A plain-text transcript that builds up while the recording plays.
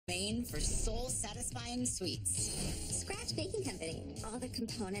Maine for soul-satisfying sweets. Scratch Baking Company. All the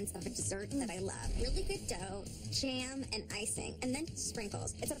components of a dessert that I love. Really good dough, jam, and icing, and then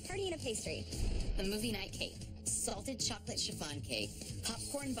sprinkles. It's a party and a pastry. The movie night cake. Salted chocolate chiffon cake.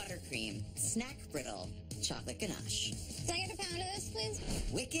 Popcorn buttercream. Snack brittle. Chocolate ganache. Can I get a pound of this, please?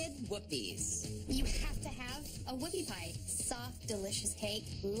 Wicked whoopies. You have to have a whoopie pie. Soft, delicious cake.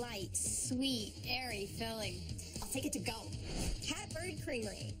 Light, sweet, airy filling. I'll take it to go. Catbird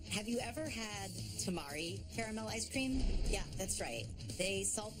Creamery. Have you ever had tamari caramel ice cream? Yeah, that's right. They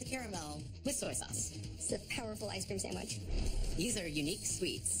salt the caramel with soy sauce. It's a powerful ice cream sandwich. These are unique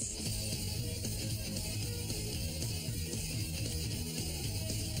sweets.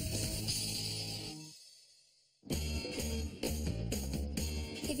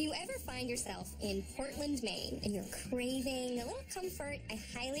 If you ever find yourself in Portland, Maine, and you're craving a little comfort, I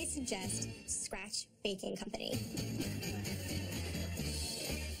highly suggest Scratch Baking Company.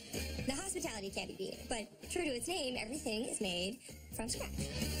 The hospitality can't be beat, but true to its name, everything is made from scratch.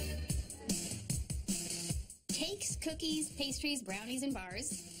 Cakes, cookies, pastries, brownies, and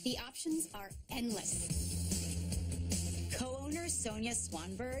bars. The options are endless. Co-owner Sonia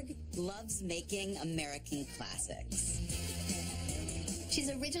Swanberg loves making American classics. She's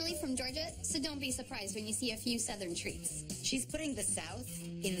originally from Georgia, so don't be surprised when you see a few southern treats. She's putting the South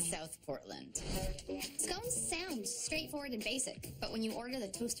in South Portland. Scones sound straightforward and basic, but when you order the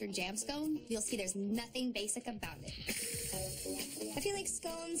toaster jam scone, you'll see there's nothing basic about it. I feel like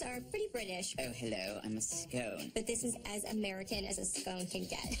scones are pretty British. Oh, hello, I'm a scone. But this is as American as a scone can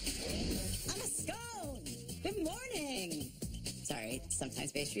get. I'm a scone! Good morning! Sorry,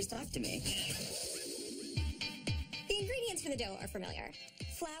 sometimes pastries talk to me. The ingredients for the dough are familiar.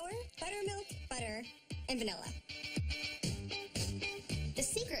 Flour, buttermilk, butter, and vanilla. The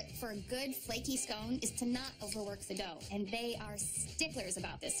secret for a good flaky scone is to not overwork the dough, and they are sticklers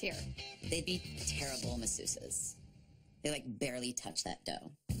about this here. They'd be terrible masseuses. They barely touch that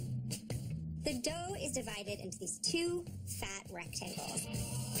dough. The dough is divided into these two fat rectangles.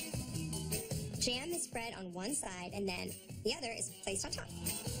 Jam is spread on one side, and then the other is placed on top.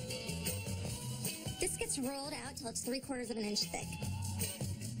 This gets rolled out till it's 3/4 of an inch thick.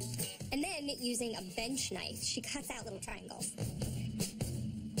 And then, using a bench knife, she cuts out little triangles.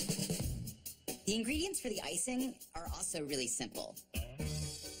 The ingredients for the icing are also really simple.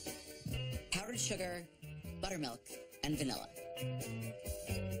 Powdered sugar, buttermilk, and vanilla.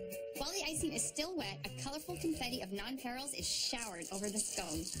 While the icing is still wet, a colorful confetti of nonpareils is showered over the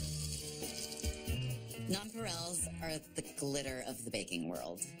scone. Nonpareils are the glitter of the baking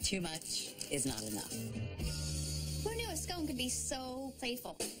world. Too much is not enough. Who knew a scone could be so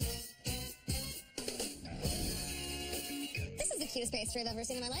playful? This is the cutest pastry I've ever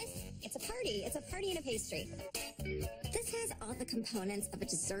seen in my life. It's a party. It's a party and a pastry. This has all the components of a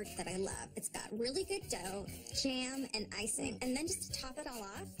dessert that I love. It's got really good dough, jam, and icing. And then just to top it all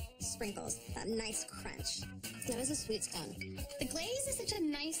off, sprinkles. That nice crunch. That is a sweet scone. The glaze is such a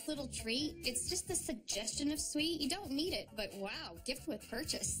nice little treat. It's just the suggestion of sweet. You don't need it, but wow, gift with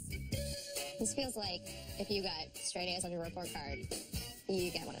purchase. This feels like if you got straight A's on your report card,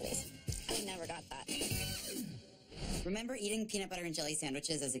 you get one of these. I never got that. Remember eating peanut butter and jelly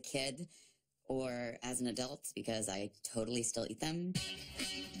sandwiches as a kid or as an adult? Because I totally still eat them.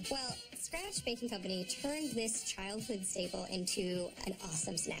 Well, Scratch Baking Company turned this childhood staple into an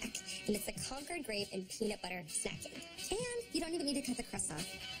awesome snack. And it's the Concord Grape and Peanut Butter Snack Cake. And you don't even need to cut the crust off.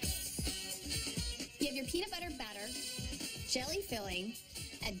 You have your peanut butter batter, jelly filling,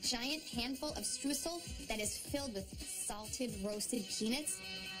 a giant handful of streusel that is filled with salted roasted peanuts.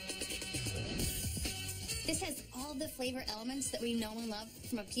 This has all the flavor elements that we know and love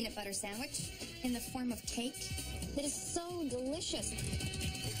from a peanut butter sandwich in the form of cake. It is so delicious.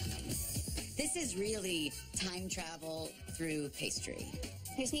 This is really time travel through pastry.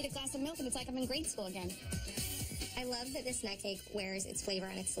 I just need a glass of milk and it's like I'm in grade school again. I love that this snack cake wears its flavor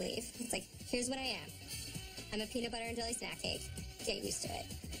on its sleeve. It's like, here's what I am. I'm a peanut butter and jelly snack cake. Get used to it.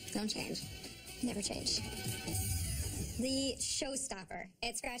 Don't change. Never change. The showstopper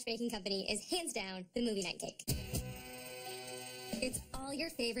at Scratch Baking Company is hands down the movie night cake. It's all your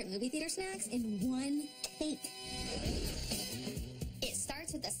favorite movie theater snacks in one cake. It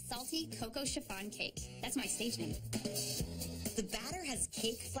starts with a salty cocoa chiffon cake. That's my stage name. The batter has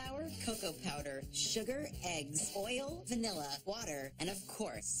cake flour, cocoa powder, sugar, eggs, oil, vanilla, water, and of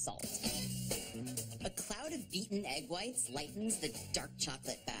course, salt. A cloud of beaten egg whites lightens the dark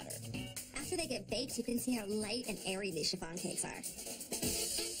chocolate batter. After they get baked, you can see how light and airy these chiffon cakes are.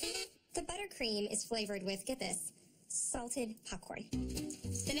 The buttercream is flavored with, get this, salted popcorn.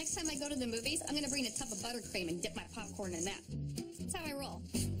 The next time I go to the movies, I'm going to bring a tub of buttercream and dip my popcorn in that. That's how I roll.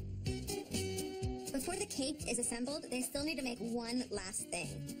 cake is assembled, they still need to make one last thing.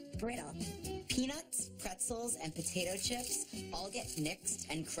 Brittle. Peanuts, pretzels, and potato chips all get mixed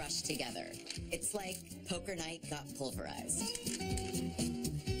and crushed together. It's like poker night got pulverized.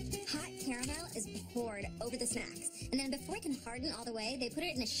 Hot caramel is poured over the snacks, and then before it can harden all the way, they put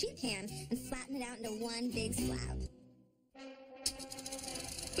it in a sheet pan and flatten it out into one big slab.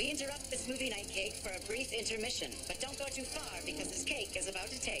 We interrupt this movie night cake for a brief intermission, but don't go too far because this cake is about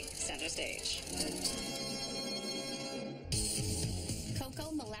to take center stage.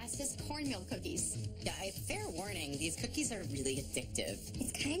 Cocoa molasses cornmeal cookies. Yeah, fair warning, these cookies are really addictive.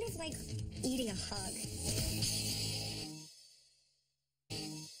 It's kind of like eating a hug.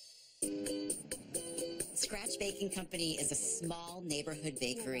 Scratch Baking Company is a small neighborhood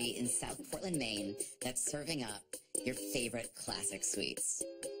bakery in South Portland, Maine that's serving up your favorite classic sweets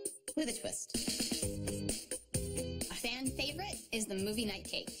with a twist. A fan favorite is the movie night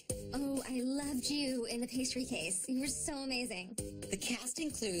cake. Oh, I loved you in the pastry case. You were so amazing. The cast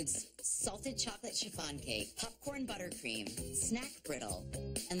includes salted chocolate chiffon cake, popcorn buttercream, snack brittle,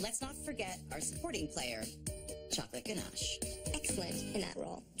 and let's not forget our supporting player, chocolate ganache. Excellent in that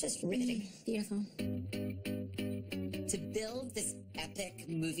role. Just riveting. Beautiful. To build this epic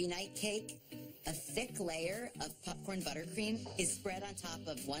movie night cake, a thick layer of popcorn buttercream is spread on top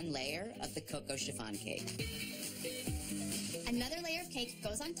of one layer of the cocoa chiffon cake. Another layer of cake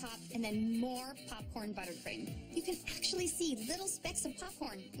goes on top, and then more popcorn buttercream. You can actually see little specks of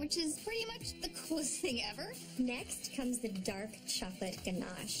popcorn, which is pretty much the coolest thing ever. Next comes the dark chocolate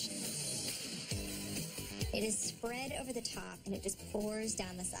ganache. It is spread over the top, and it just pours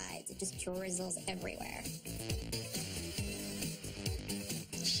down the sides. It just drizzles everywhere.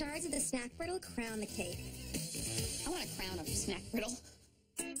 Shards of the snack brittle crown the cake. I want a crown of snack brittle.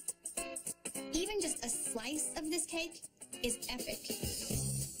 Even just a slice of this cake is epic.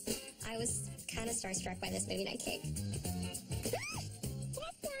 I was kind of starstruck by this movie night cake.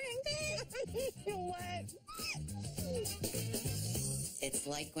 What? It's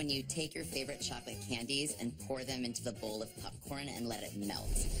like when you take your favorite chocolate candies and pour them into the bowl of popcorn and let it melt.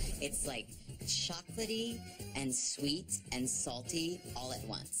 It's like chocolatey and sweet and salty all at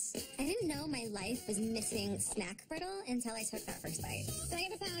once. I didn't know my life was missing snack brittle until I took that first bite. Can I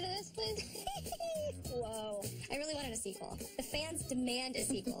get a pound of this, please? Whoa. I really wanted a sequel. The fans demand a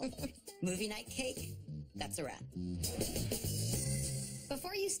sequel. Movie night cake? That's a wrap.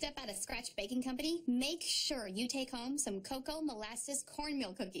 Before you step out of Scratch Baking Company, make sure you take home some cocoa molasses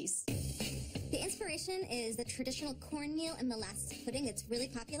cornmeal cookies. The inspiration is the traditional cornmeal and molasses pudding that's really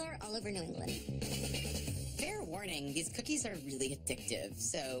popular all over New England. Fair warning, these cookies are really addictive,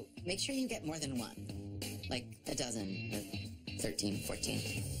 so make sure you get more than one. Like a dozen or 13,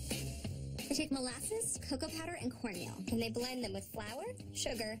 14. They take molasses, cocoa powder, and cornmeal, and they blend them with flour,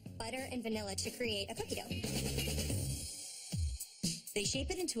 sugar, butter, and vanilla to create a cookie dough. They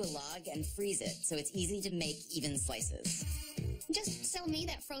shape it into a log and freeze it so it's easy to make even slices. Just sell me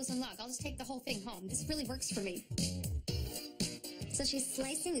that frozen log. I'll just take the whole thing home. This really works for me. So she's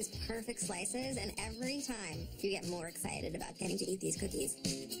slicing these perfect slices, and every time you get more excited about getting to eat these cookies.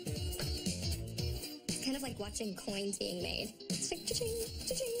 It's kind of like watching coins being made. It's like cha-ching,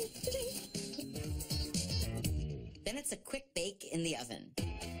 cha-ching, cha-ching. Then it's a quick bake in the oven.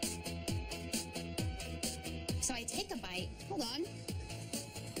 So I take a bite. Hold on.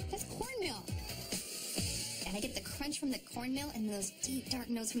 That's cornmeal. And I get the crunch from the cornmeal and those deep, dark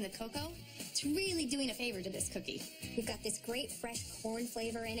notes from the cocoa. It's really doing a favor to this cookie. You've got this great fresh corn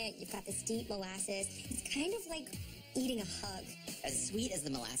flavor in it. You've got this deep molasses. It's kind of like eating a hug. As sweet as the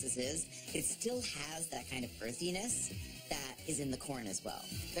molasses is, it still has that kind of earthiness that is in the corn as well.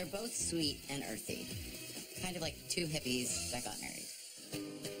 They're both sweet and earthy. Kind of like two hippies that got married.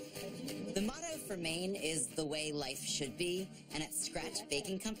 The motto for Maine is the way life should be, and at Scratch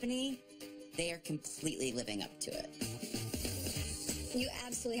Baking Company, they are completely living up to it. You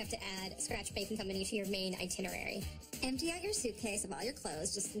absolutely have to add Scratch Baking Company to your main itinerary. Empty out your suitcase of all your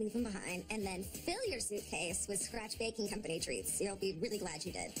clothes, just leave them behind, and then fill your suitcase with Scratch Baking Company treats. You'll be really glad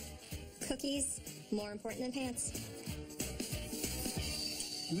you did. Cookies, more important than pants.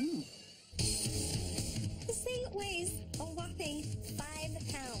 This thing weighs a whopping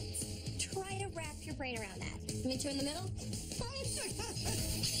 5 pounds. Try to wrap your brain around that. Meet you in the middle?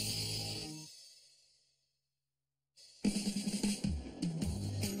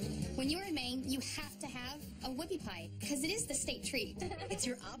 When you're in Maine, you have to have a whoopie pie, because it is the state treat. It's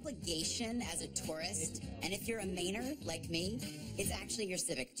your obligation as a tourist, and if you're a Mainer like me, it's actually your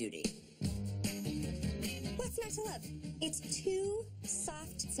civic duty. What's not to love? It's two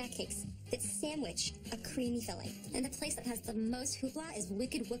soft snack cakes that sandwich a creamy filling. And the place that has the most hoopla is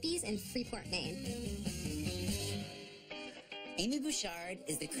Wicked Whoopies in Freeport, Maine. Amy Bouchard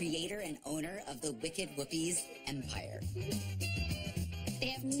is the creator and owner of the Wicked Whoopies empire. They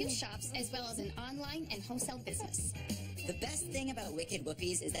have 2 shops as well as an online and wholesale business. The best thing about Wicked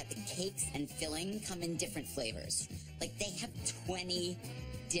Whoopies is that the cakes and filling come in different flavors. Like, they have 20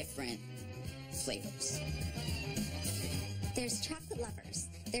 different flavors. There's chocolate lovers.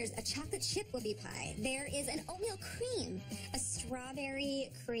 There's a chocolate chip whoopie pie. There is an oatmeal cream, a strawberry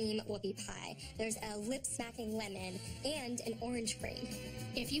cream whoopie pie. There's a lip-smacking lemon and an orange cream.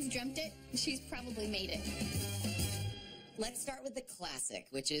 If you've dreamt it, she's probably made it. Let's start with the classic,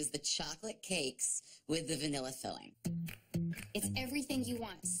 which is the chocolate cakes with the vanilla filling. It's everything you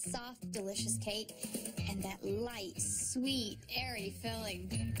want. Soft, delicious cake and that light, sweet, airy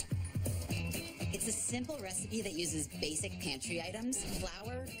filling. It's a simple recipe that uses basic pantry items: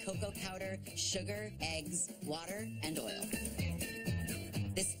 flour, cocoa powder, sugar, eggs, water, and oil.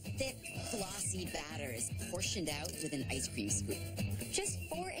 This thick, glossy batter is portioned out with an ice cream scoop. Just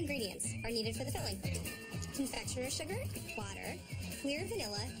 4 ingredients are needed for the filling: confectioner's sugar, water, clear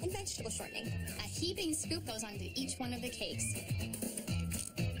vanilla, and vegetable shortening. A heaping scoop goes onto each one of the cakes.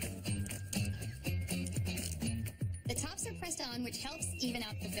 The tops are pressed on, which helps even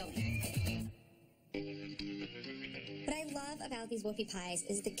out the filling. What I love about these whoopie pies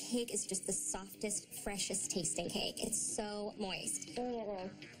is the cake is just the softest, freshest tasting cake. It's so moist.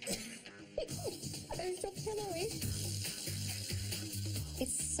 There's so pillowy.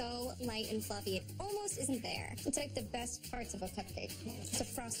 It's so light and fluffy, it almost isn't there. It's like the best parts of a cupcake. It's a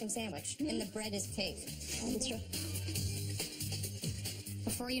frosting sandwich, and the bread is cake. It's true.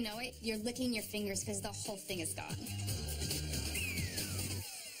 Before you know it, you're licking your fingers because the whole thing is gone.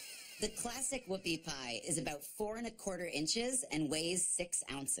 The classic whoopie pie is about 4 1/4 inches and weighs 6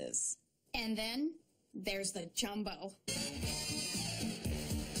 ounces. And then there's the jumbo.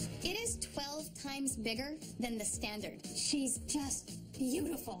 It is 12 times bigger than the standard. She's just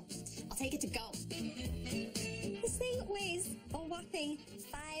beautiful. I'll take it to go. This thing weighs a whopping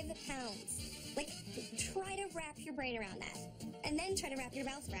 5 pounds. Like, try to wrap your brain around that. And then try to wrap your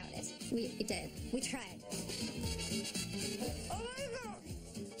mouth around it. We did. We tried. Oh my God!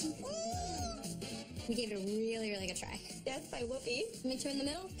 We gave it a really, really good try. Death by Whoopi. Meet you in the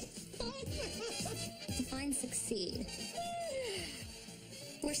middle. Define succeed.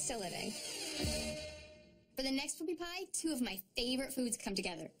 We're still living. For the next whoopie pie, 2 of my favorite foods come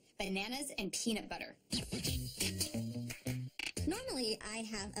together: bananas and peanut butter. Normally, I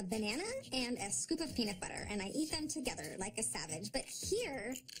have a banana and a scoop of peanut butter, and I eat them together like a savage. But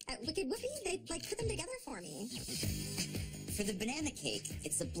here at Wicked Whoopi, they put them together for me. For the banana cake,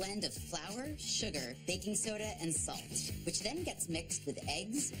 it's a blend of flour, sugar, baking soda, and salt, which then gets mixed with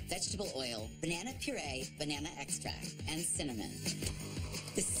eggs, vegetable oil, banana puree, banana extract, and cinnamon.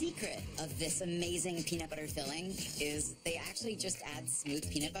 The secret of this amazing peanut butter filling is they actually just add smooth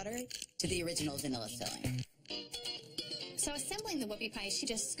peanut butter to the original vanilla filling. So assembling the whoopie pie, she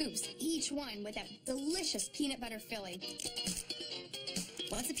just scoops each one with that delicious peanut butter filling.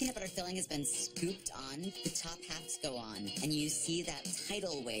 Once the peanut butter filling has been scooped on, the top halves go on, and you see that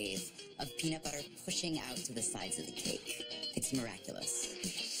tidal wave of peanut butter pushing out to the sides of the cake. It's miraculous.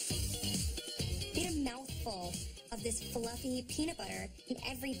 Eat a mouthful of this fluffy peanut butter in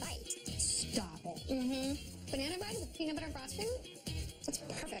every bite. Stop it. Mm-hmm. Banana bread with peanut butter frosting? That's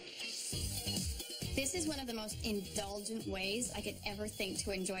perfect. This is one of the most indulgent ways I could ever think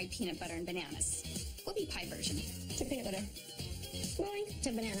to enjoy peanut butter and bananas. Whoopie pie version. To peanut butter. Going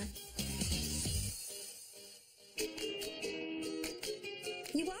to banana.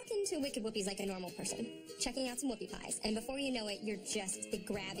 You walk into Wicked Whoopies like a normal person, checking out some whoopie pies, and before you know it, you're just the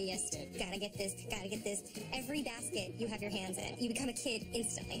grabbiest. Gotta get this, gotta get this. Every basket you have your hands in. You become a kid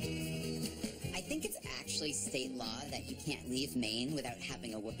instantly. I think it's actually state law that you can't leave Maine without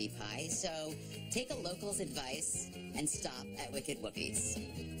having a whoopie pie, so take a local's advice and stop at Wicked Whoopies.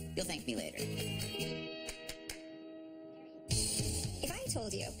 You'll thank me later. If I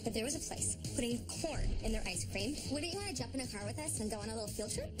told you that there was a place putting corn in their ice cream, wouldn't you want to jump in a car with us and go on a little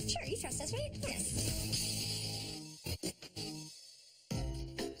field trip? Sure, you trust us, right? Yes.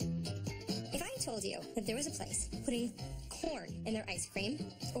 If I told you that there was a place putting corn in their ice cream,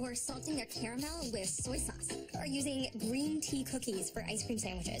 or salting their caramel with soy sauce, or using green tea cookies for ice cream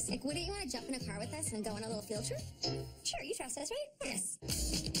sandwiches, like, wouldn't you want to jump in a car with us and go on a little field trip? Sure, you trust us, right? Yes.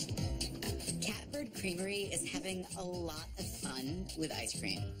 Catbird Creamery is having a lot of fun with ice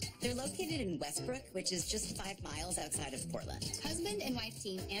cream. They're located in Westbrook, which is just 5 miles outside of Portland. Husband and wife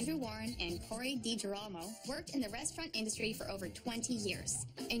team Andrew Warren and Corey DiGirolamo worked in the restaurant industry for over 20 years,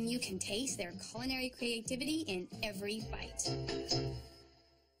 and you can taste their culinary creativity in every bite.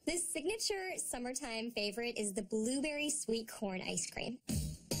 This signature summertime favorite is the blueberry sweet corn ice cream.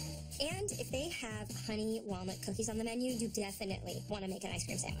 And if they have honey walnut cookies on the menu, you definitely want to make an ice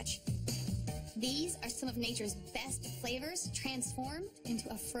cream sandwich. These are some of nature's best flavors transformed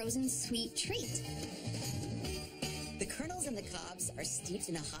into a frozen sweet treat. The kernels and the cobs are steeped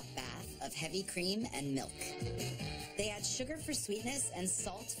in a hot bath of heavy cream and milk. They add sugar for sweetness and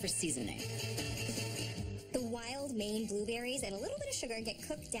salt for seasoning. The wild Maine blueberries and a little bit of sugar get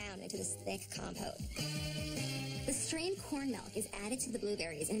cooked down into this thick compote. The strained corn milk is added to the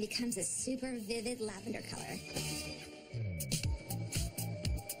blueberries and it becomes a super vivid lavender color.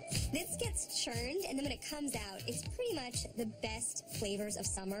 This gets churned, and then when it comes out, it's pretty much the best flavors of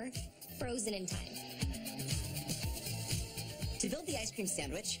summer frozen in time. To build the ice cream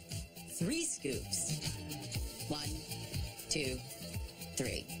sandwich, 3 scoops, 1, 2,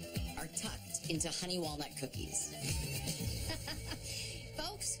 3, are tucked into honey walnut cookies.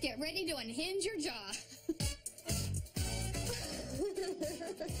 Folks, get ready to unhinge your jaw.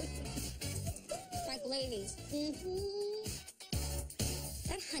 Like ladies.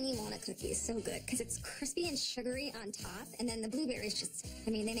 That honey walnut cookie is so good because it's crispy and sugary on top, and then the blueberries just,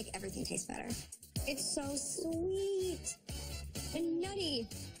 they make everything taste better. It's so sweet and nutty.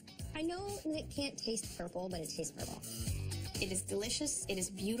 I know it can't taste purple, but it tastes purple. It is delicious. It is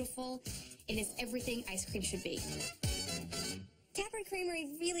beautiful. It is everything ice cream should be. Capri Creamery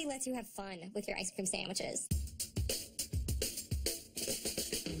really lets you have fun with your ice cream sandwiches.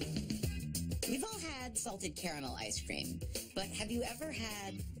 We've all had salted caramel ice cream, but have you ever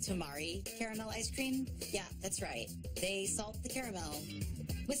had Tamari caramel ice cream? Yeah, that's right. They salt the caramel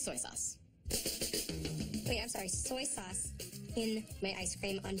with soy sauce. Wait, I'm sorry, soy sauce in my ice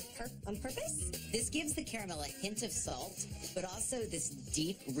cream on purpose? This gives the caramel a hint of salt, but also this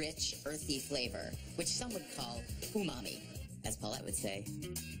deep, rich, earthy flavor, which some would call umami, as Paulette would say.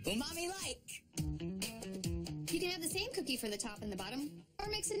 Umami-like! You can have the same cookie for the top and the bottom, or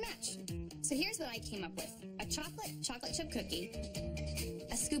mix and match. So here's what I came up with. A chocolate chip cookie,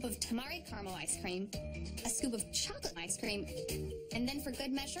 a scoop of Tamari caramel ice cream, a scoop of chocolate ice cream, and then for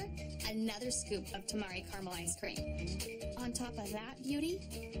good measure, another scoop of Tamari caramel ice cream. On top of that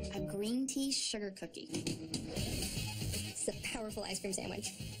beauty, a green tea sugar cookie. It's a powerful ice cream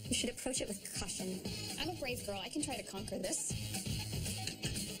sandwich. You should approach it with caution. I'm a brave girl. I can try to conquer this.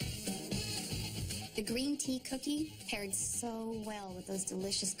 The green tea cookie paired so well with those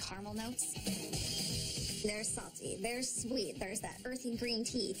delicious caramel notes. They're salty, they're sweet, there's that earthy green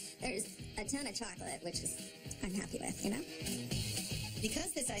tea, there's a ton of chocolate, which is, I'm happy with, you know?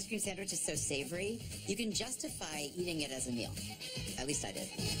 Because this ice cream sandwich is so savory, you can justify eating it as a meal. At least I did.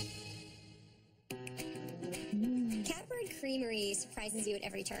 Catbird Creamery surprises you at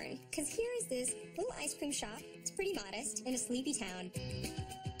every turn, because here is this little ice cream shop. It's pretty modest in a sleepy town,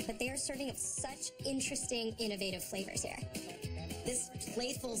 but they are serving up such interesting, innovative flavors here. This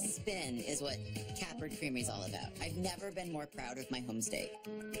playful spin is what Catbird Creamery is all about. I've never been more proud of my home state.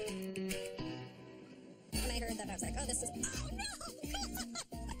 When I heard that, I was like, oh, this is, oh no!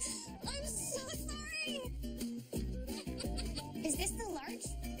 I'm so sorry! Is this the large?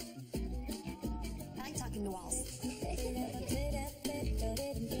 I like talking to walls.